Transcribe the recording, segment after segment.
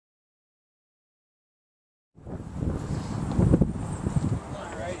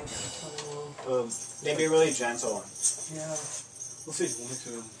Maybe really gentle. Yeah. We'll see. We'll mix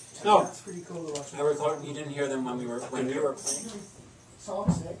it in. No. That's pretty cool to watch. I recorded. You didn't hear them when we were playing. Song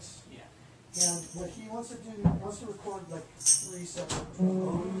 6. Yeah. And what he wants to do, he wants to record like 3 separate. 1,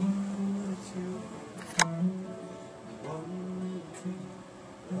 2,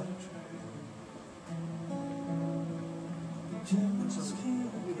 1, 2.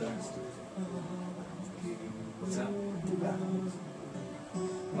 What's that? Do that.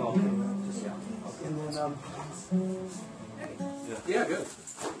 Oh, okay. Just, yeah. Okay. And then Yeah, good.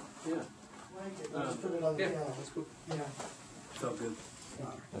 Yeah. just put it on the piano. That's cool. Yeah. Felt good.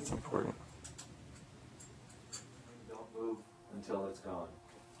 That's important. Don't move until it's gone.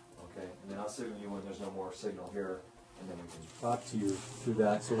 Okay, and then I'll signal you when there's no more signal here, and then we can Talk to you through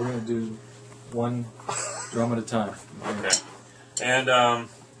that. So we're going to do one drum at a time. Okay. And I'm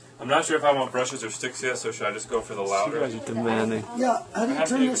not sure if I want brushes or sticks yet, so should I just go for the You louder? guys are demanding. Yeah. How do you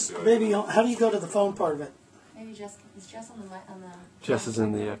turn this baby on? How do you go to the phone part of it? Maybe Jess is Jess on the Jess is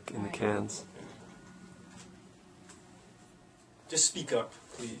in the cans. Just speak up,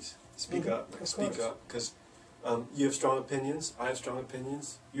 please. Speak up. Speak up. Because you have strong opinions. I have strong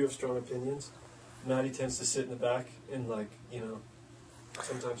opinions. You have strong opinions. Maddie tends to sit in the back and, like, you know,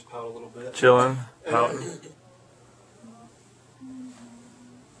 sometimes pout a little bit. Chilling. Pouting.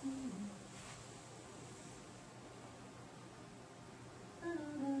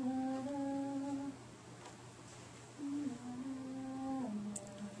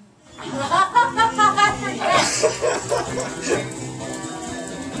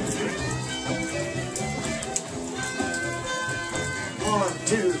 One,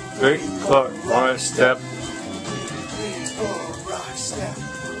 two, 3, 4, 1 step. 3, 4, right step.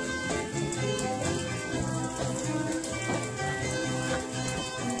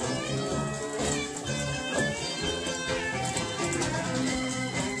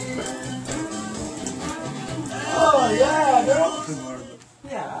 Oh yeah, girl.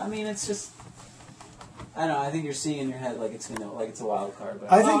 Yeah, I mean it's just. I don't know. I think you're seeing in your head like it's a wild card.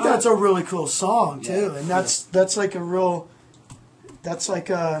 But I think that's a really cool song too, Yeah. and that's like a real. That's like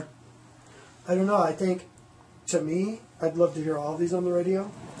a. I don't know. I think, to me, I'd love to hear all of these on the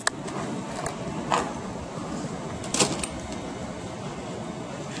radio.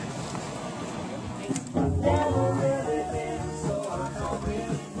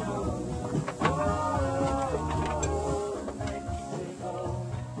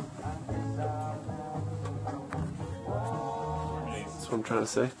 That's what I'm trying to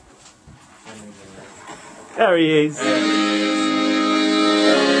say. There he is.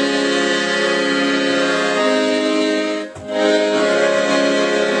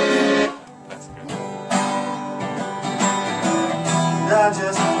 I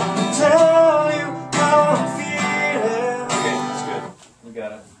just tell you how I'm feeling. Okay, that's good. we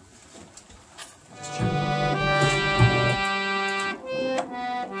got it.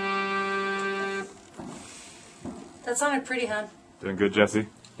 That sounded pretty, huh? Doing good, Jesse?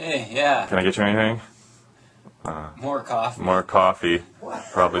 Hey, yeah. Can I get you anything? More coffee. More coffee.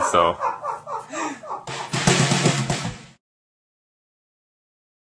 Probably so.